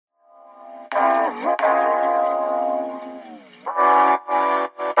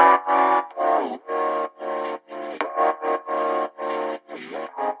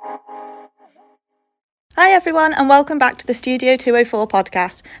everyone, and welcome back to the Studio 204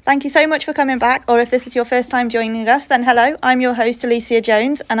 podcast. Thank you so much for coming back, or if this is your first time joining us, then hello, I'm your host Alicia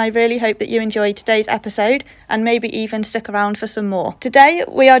Jones, and I really hope that you enjoyed today's episode and maybe even stick around for some more. Today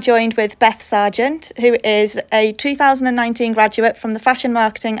we are joined with Beth Sargent, who is a 2019 graduate from the Fashion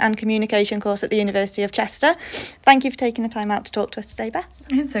Marketing and Communication course at the University of Chester. Thank you for taking the time out to talk to us today, Beth.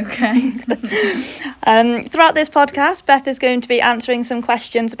 It's okay. Throughout this podcast, Beth is going to be answering some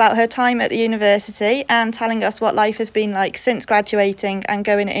questions about her time at the university and telling us what life has been like since graduating and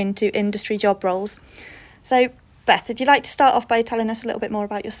going into industry job roles. So, Beth, would you like to start off by telling us a little bit more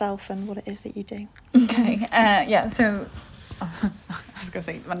about yourself and what it is that you do? Okay, so I was going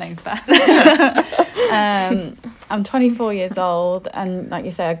to say my name's Beth. I'm 24 years old, and like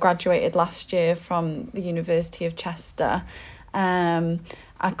you say, I graduated last year from the University of Chester.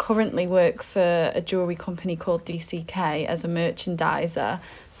 I currently work for a jewellery company called DCK as a merchandiser.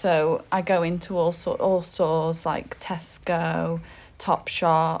 So I go into all stores like Tesco,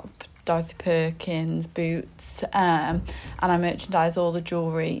 Topshop, Dorothy Perkins, Boots, and I merchandise all the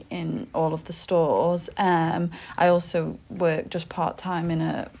jewellery in all of the stores. I also work just part-time in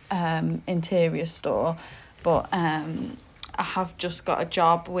a interior store, but I have just got a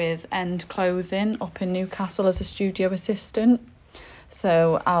job with End Clothing up in Newcastle as a studio assistant.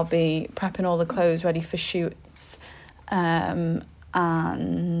 So I'll be prepping all the clothes ready for shoots, and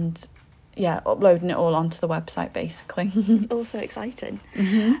uploading it all onto the website basically. It's also exciting.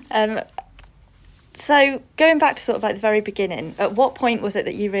 Mm-hmm. So going back to sort of like the very beginning, at what point was it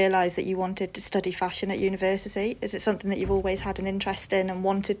that you realised that you wanted to study fashion at university? Is it something that you've always had an interest in and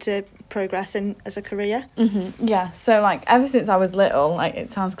wanted to progress in as a career? Mm-hmm. Yeah, so like ever since I was little, like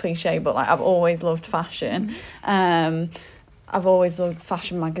it sounds cliche, but like I've always loved fashion. Mm-hmm. I've always loved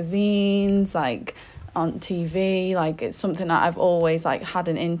fashion magazines, like on TV, like it's something that I've always like had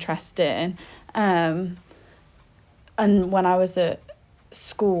an interest in. And when I was at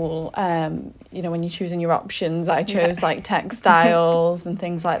school, when you're choosing your options, I chose like textiles and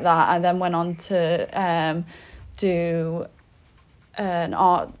things like that. I then went on to do an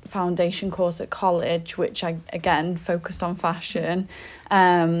art foundation course at college, which I again focused on fashion.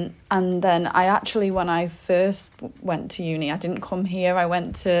 And then I actually, when I first went to uni, I didn't come here. I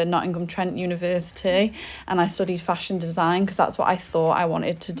went to Nottingham Trent University and I studied fashion design because that's what I thought I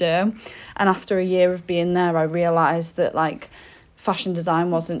wanted to do. And after a year of being there, I realised that like fashion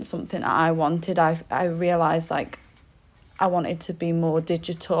design wasn't something that I wanted. I realised like I wanted to be more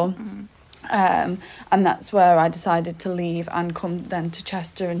digital. Mm-hmm. And that's where I decided to leave and come then to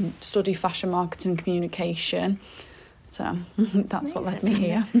Chester and study fashion marketing and communication. So that's what led me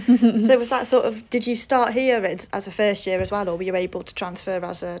here. So was that sort of, did you start here as a first year as well, or were you able to transfer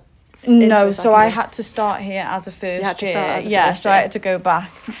as a... No, so I had to start here as a first year. I had to go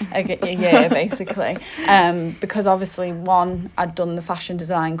back a year basically, because obviously one, I'd done the fashion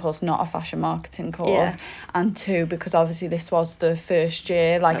design course, not a fashion marketing course, and two, because obviously this was the first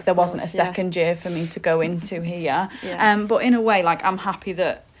year, like there wasn't a second year for me to go into here. But in a way, like I'm happy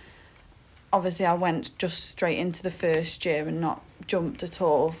that obviously I went just straight into the first year and not jumped at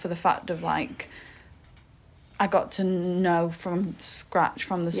all, for the fact of like I got to know from scratch,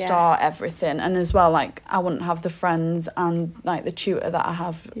 from the start, everything. And as well, like, I wouldn't have the friends and, like, the tutor that I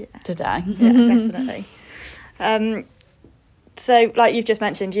have today. Yeah, definitely. So, like you've just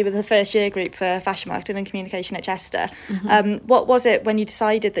mentioned, you were the first year group for fashion marketing and communication at Chester. Mm-hmm. What was it when you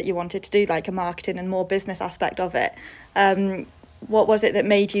decided that you wanted to do, like, a marketing and more business aspect of it? What was it that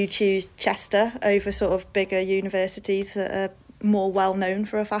made you choose Chester over sort of bigger universities that are more well-known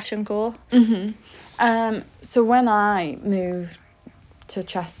for a fashion course? Mm-hmm. So when I moved to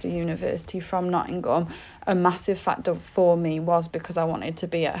Chester University from Nottingham, a massive factor for me was because I wanted to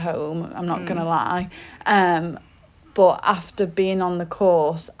be at home, I'm not going to lie. But after being on the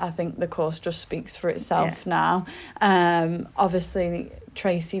course, I think the course just speaks for itself now. Obviously,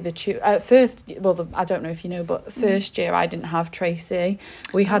 Tracy, the tutor, at first, I don't know if you know, but first year I didn't have Tracy.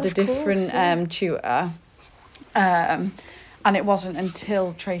 We had a different tutor. And it wasn't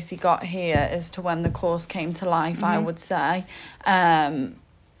until Tracy got here as to when the course came to life, I would say.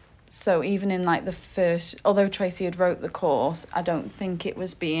 So even in like the first, although Tracy had wrote the course, I don't think it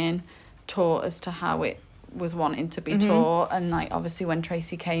was being taught as to how it was wanting to be taught. And like obviously when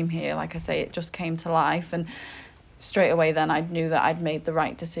Tracy came here, like I say, it just came to life. And straight away then I knew that I'd made the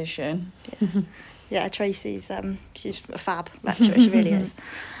right decision. Yeah, Tracy's, she's a fab lecturer, she really is.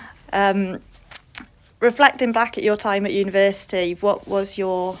 Reflecting back at your time at university, what was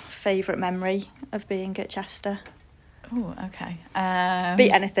your favourite memory of being at Chester? Oh, okay.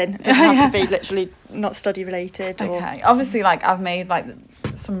 Be anything. It doesn't have to be literally not study related. Okay. Obviously, like I've made like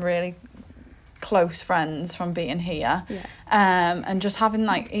some really close friends from being here. And just having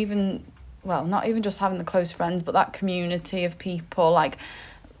like not even just having the close friends, but that community of people, like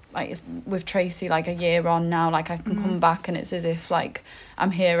with Tracy, like a year on now, like I can come back and it's as if like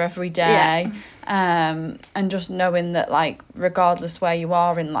I'm here every day. And just knowing that like regardless where you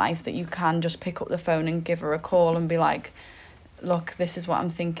are in life, that you can just pick up the phone and give her a call and be like, look, this is what I'm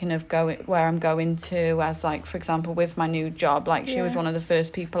thinking of where I'm going to, as like, for example, with my new job, like she was one of the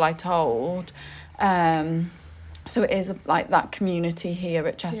first people I told. So it is like that community here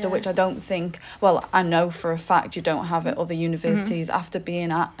at Chester, which I don't think, well, I know for a fact you don't have at other universities. After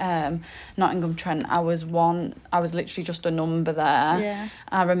being at Nottingham Trent, I was literally just a number there.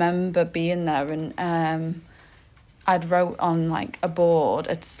 I remember being there and I'd wrote on like a board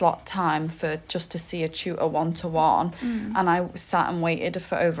a slot time for just to see a tutor 1-to-1, and I sat and waited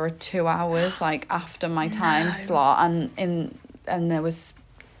for over 2 hours like after my time slot, and there was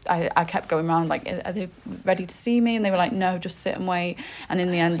I kept going around like, are they ready to see me? And they were like, no, just sit and wait. And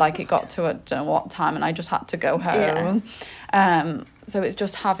in the end, like it got to I don't know what time, and I just had to go home. So it's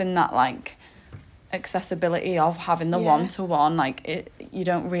just having that like accessibility of having the 1-to-1, like you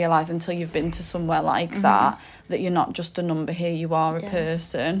don't realise until you've been to somewhere like that you're not just a number here, you are a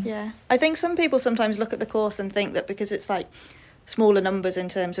person. I think some people sometimes look at the course and think that because it's like smaller numbers in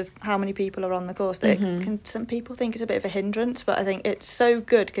terms of how many people are on the course, that some people think it's a bit of a hindrance, but I think it's so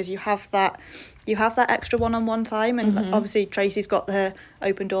good because you have that extra one-on-one time, and obviously Tracy's got her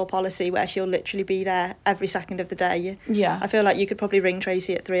open door policy where she'll literally be there every second of the day. I feel like you could probably ring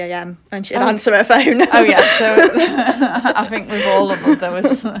Tracy at 3 a.m. and she'd answer her phone. So I think with all of us there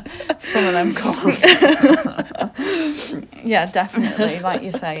was some of them calls. Definitely, like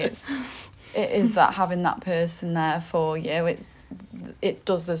you say, it is that having that person there for you. It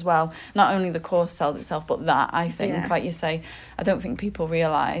does as well. Not only the course sells itself, but that, I think, like you say, I don't think people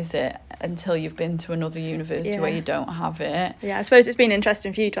realise it until you've been to another university where you don't have it. I suppose it's been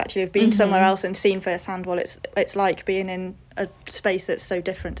interesting for you to actually have been somewhere else and seen firsthand what it's like being in a space that's so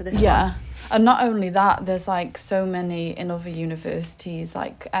different to this one. And not only that, there's like so many in other universities,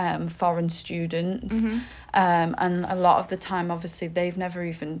 like foreign students, and a lot of the time obviously they've never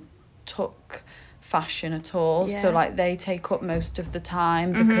even took fashion at all, so like they take up most of the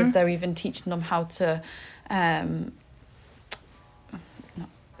time because they're even teaching them how to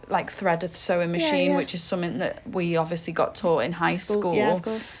like thread a sewing machine, which is something that we obviously got taught in high school. Of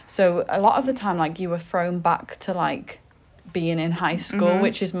course. So a lot of the time like you were thrown back to like being in high school,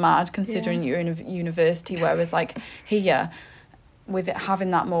 which is mad considering you're in a university, whereas like here with it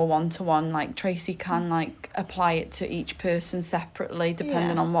having that more 1-to-1, like Tracy can like apply it to each person separately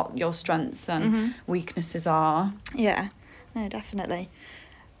depending on what your strengths and weaknesses are. No, definitely.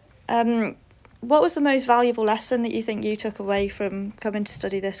 What was the most valuable lesson that you think you took away from coming to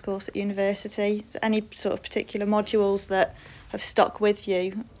study this course at university? Any sort of particular modules that have stuck with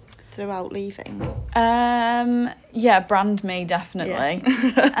you throughout leaving? Brand me, definitely.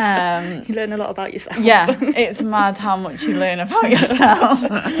 You learn a lot about yourself. It's mad how much you learn about yourself.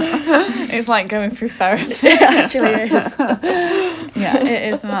 It's like going through therapy. It actually is.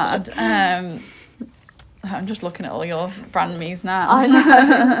 It is mad. I'm just looking at all your brand me's now. I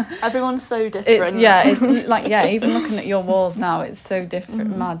know. Everyone's so different. It's like, even looking at your walls now, it's so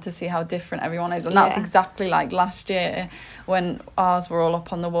different, mad to see how different everyone is. And that's exactly like last year when ours were all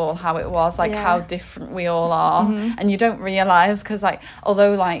up on the wall, how it was, like how different we all are. And you don't realise, because like,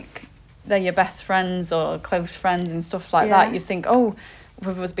 although like they're your best friends or close friends and stuff like that, you think, oh,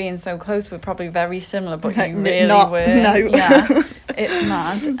 with us being so close, we're probably very similar, but you really were. No. It's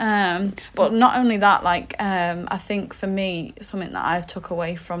mad. But not only that, like I think for me, something that I've took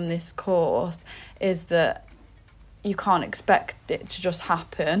away from this course is that you can't expect it to just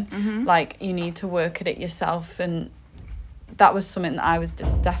happen. Like you need to work at it yourself, and that was something that I was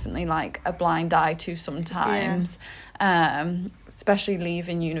definitely like a blind eye to sometimes. Especially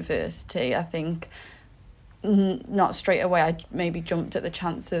leaving university, I think not straight away I maybe jumped at the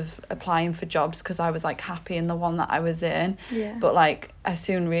chance of applying for jobs because I was like happy in the one that I was in, but like I've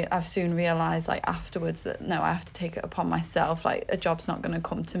soon realised like afterwards that no, I have to take it upon myself, like a job's not going to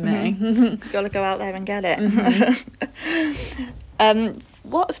come to me. You've got to go out there and get it.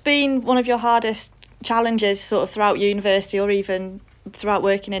 What's been one of your hardest challenges sort of throughout university or even throughout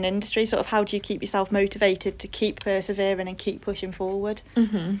working in industry? Sort of how do you keep yourself motivated to keep persevering and keep pushing forward?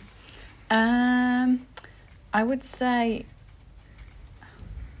 I would say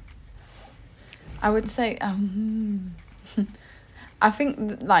I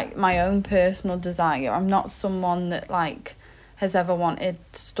think like my own personal desire. I'm not someone that like has ever wanted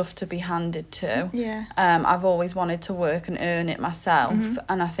stuff to be handed to. I've always wanted to work and earn it myself,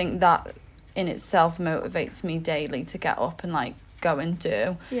 and I think that in itself motivates me daily to get up and like go and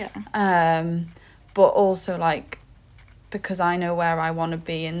do. But also like, because I know where I want to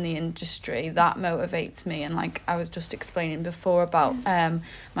be in the industry, that motivates me. And like I was just explaining before about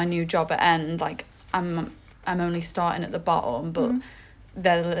my new job at End, like I'm only starting at the bottom, but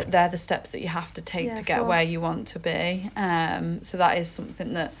they're the steps that you have to take to get where you want to be. So that is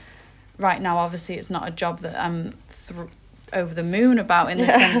something that right now, obviously, it's not a job that I'm over the moon about, in the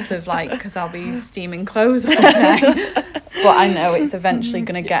sense of like, because I'll be steaming clothes all day. But I know it's eventually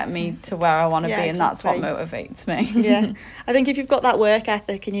going to get me to where I want to be, and that's what motivates me. I think if you've got that work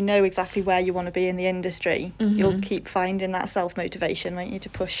ethic and you know exactly where you want to be in the industry, you'll keep finding that self-motivation, won't you, to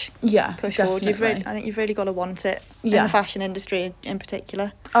push forward. I think you've really got to want it in the fashion industry in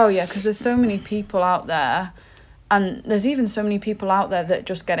particular. Oh yeah, because there's so many people out there, and there's even so many people out there that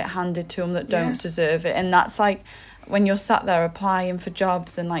just get it handed to them that don't deserve it. And that's like, when you're sat there applying for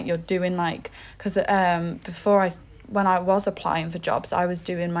jobs and like you're doing like, because when I was applying for jobs, I was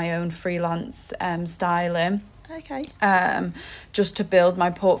doing my own freelance styling. Okay. Just to build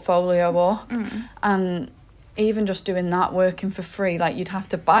my portfolio up. And even just doing that, working for free, like you'd have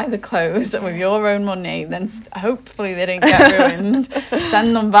to buy the clothes with your own money, then hopefully they didn't get ruined,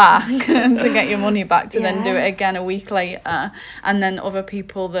 send them back to get your money back, to then do it again a week later. And then other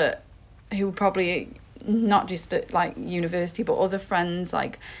people who probably not just at like university, but other friends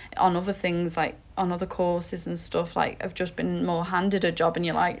like on other things, like on other courses and stuff, like have just been more handed a job, and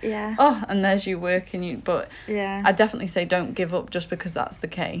you're like, oh, and there's you working. But I definitely say don't give up just because that's the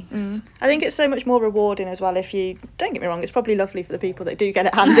case. I think it's so much more rewarding as well. If you don't get me wrong, it's probably lovely for the people that do get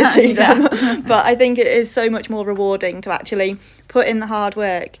it handed to them, but I think it is so much more rewarding to actually put in the hard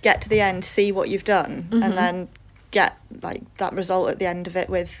work, get to the end, see what you've done, and then get like that result at the end of it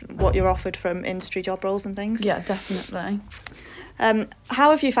with what you're offered from industry job roles and things. Yeah, definitely.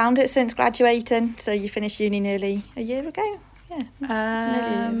 How have you found it since graduating? So you finished uni nearly a year ago? Nearly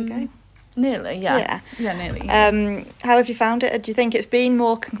a year ago. Nearly, yeah, nearly. How have you found it? Do you think it's been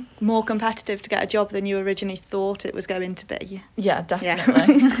more competitive to get a job than you originally thought it was going to be? Yeah,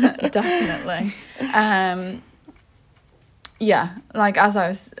 definitely. Definitely. Like as I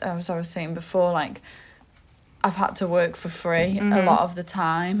was saying before, like I've had to work for free a lot of the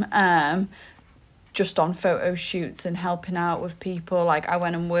time, just on photo shoots and helping out with people. Like I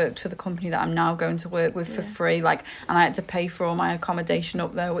went and worked for the company that I'm now going to work with for free, like, and I had to pay for all my accommodation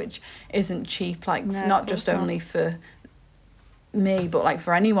up there, which isn't cheap, like not just only for me, but like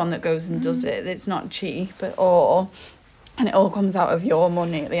for anyone that goes and does it, it's not cheap at all, and it all comes out of your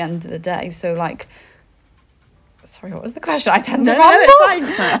money at the end of the day. So like, sorry, what was the question? I tend to ramble.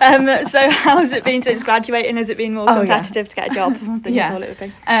 It's fine. So how's it been since graduating? Has it been more competitive to get a job than you thought it would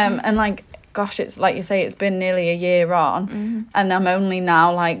be? And like, gosh, it's like you say, it's been nearly a year on, and I'm only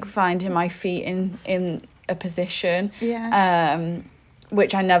now like finding my feet in a position,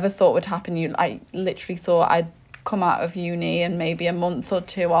 which I never thought would happen. I literally thought I'd come out of uni and maybe a month or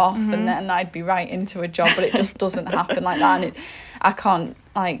two off, and then I'd be right into a job, but it just doesn't happen like that. And I can't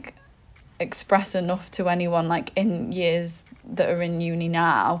like express enough to anyone like in years that are in uni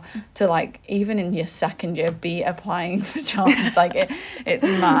now to like even in your second year be applying for jobs. Like it's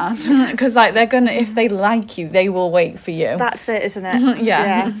mad, because like they're gonna, if they like you, they will wait for you. That's it, isn't it?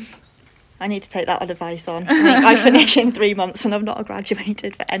 Yeah. I need to take that advice on. I finish in 3 months and I've not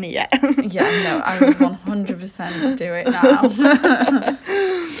graduated for any yet. I would 100% do it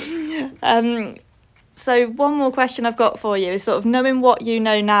now. So one more question I've got for you is sort of knowing what you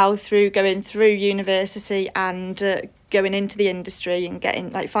know now through going through university and going into the industry and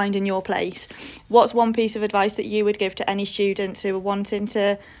getting like finding your place. What's one piece of advice that you would give to any students who are wanting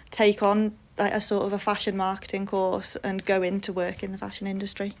to take on like a sort of a fashion marketing course and go into work in the fashion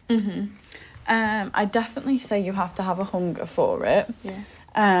industry? I definitely say you have to have a hunger for it.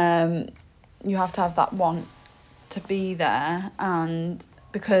 You have to have that want to be there, and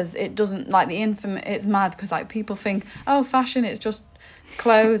because it doesn't, like the it's mad because like people think, oh, fashion, it's just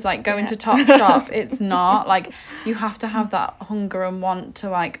clothes, like going to Topshop. It's not. Like you have to have that hunger and want to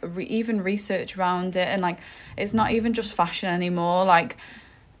like even research around it, and like it's not even just fashion anymore, like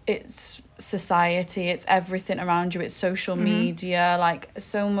it's society, it's everything around you, it's social media, like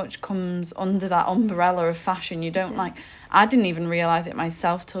so much comes under that umbrella of fashion. You don't like, I didn't even realise it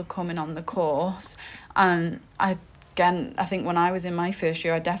myself till coming on the course, and I think when I was in my first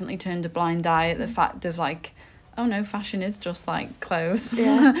year I definitely turned a blind eye at the fact of like, oh no, fashion is just like clothes,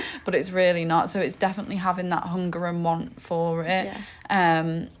 but it's really not. So it's definitely having that hunger and want for it,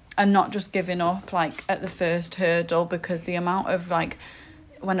 and not just giving up like at the first hurdle, because the amount of like,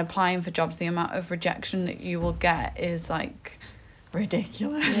 when applying for jobs, the amount of rejection that you will get is like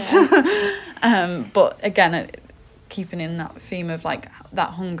ridiculous. Yeah. But again, keeping in that theme of like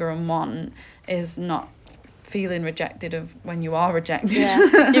that hunger and want is not feeling rejected of when you are rejected.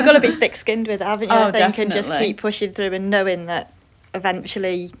 Yeah. You've got to be thick-skinned with it, haven't you? Oh, I think, and just definitely. keep pushing through and knowing that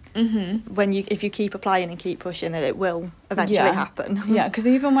eventually, if you keep applying and keep pushing, that it will eventually happen. Yeah, because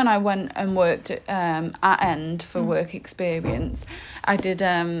even when I went and worked at End for work experience, I did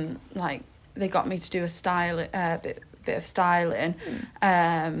like they got me to do a bit of styling,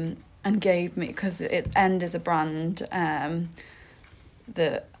 and gave me, because End is a brand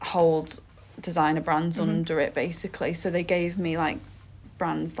that holds designer brands under it basically, so they gave me like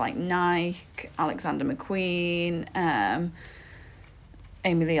brands like Nike, Alexander McQueen,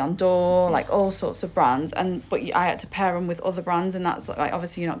 Amy Leon Dore, like all sorts of brands, but I had to pair them with other brands, and that's like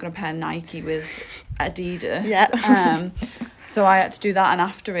obviously you're not going to pair Nike with Adidas. Yeah. So I had to do that, and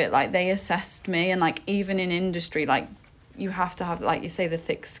after it, like they assessed me, and like even in industry, like you have to have, like you say, the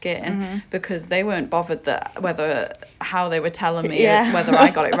thick skin, because they weren't bothered how they were telling me whether I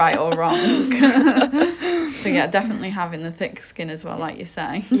got it right or wrong. So yeah, definitely having the thick skin as well, like you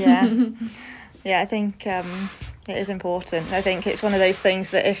say. I think it is important. I think it's one of those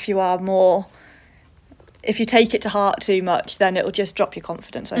things that if you take it to heart too much, then it'll just drop your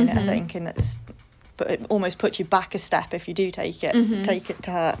confidence on it, I think, and but it almost puts you back a step if you do take it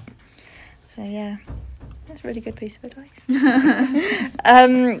to heart. So yeah, that's a really good piece of advice.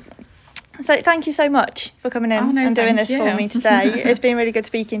 So thank you so much for coming in and doing this for me today. It's been really good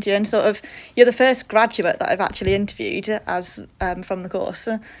speaking to you, and sort of you're the first graduate that I've actually interviewed as from the course.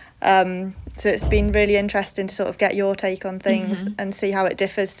 So it's been really interesting to sort of get your take on things and see how it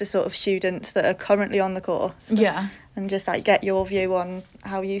differs to sort of students that are currently on the course. Yeah. And just like get your view on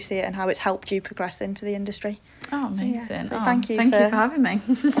how you see it and how it's helped you progress into the industry. Oh, amazing. So thank you for having me.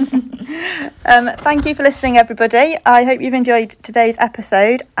 Thank you for listening, everybody. I hope you've enjoyed today's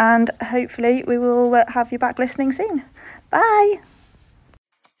episode, and hopefully we will have you back listening soon. Bye.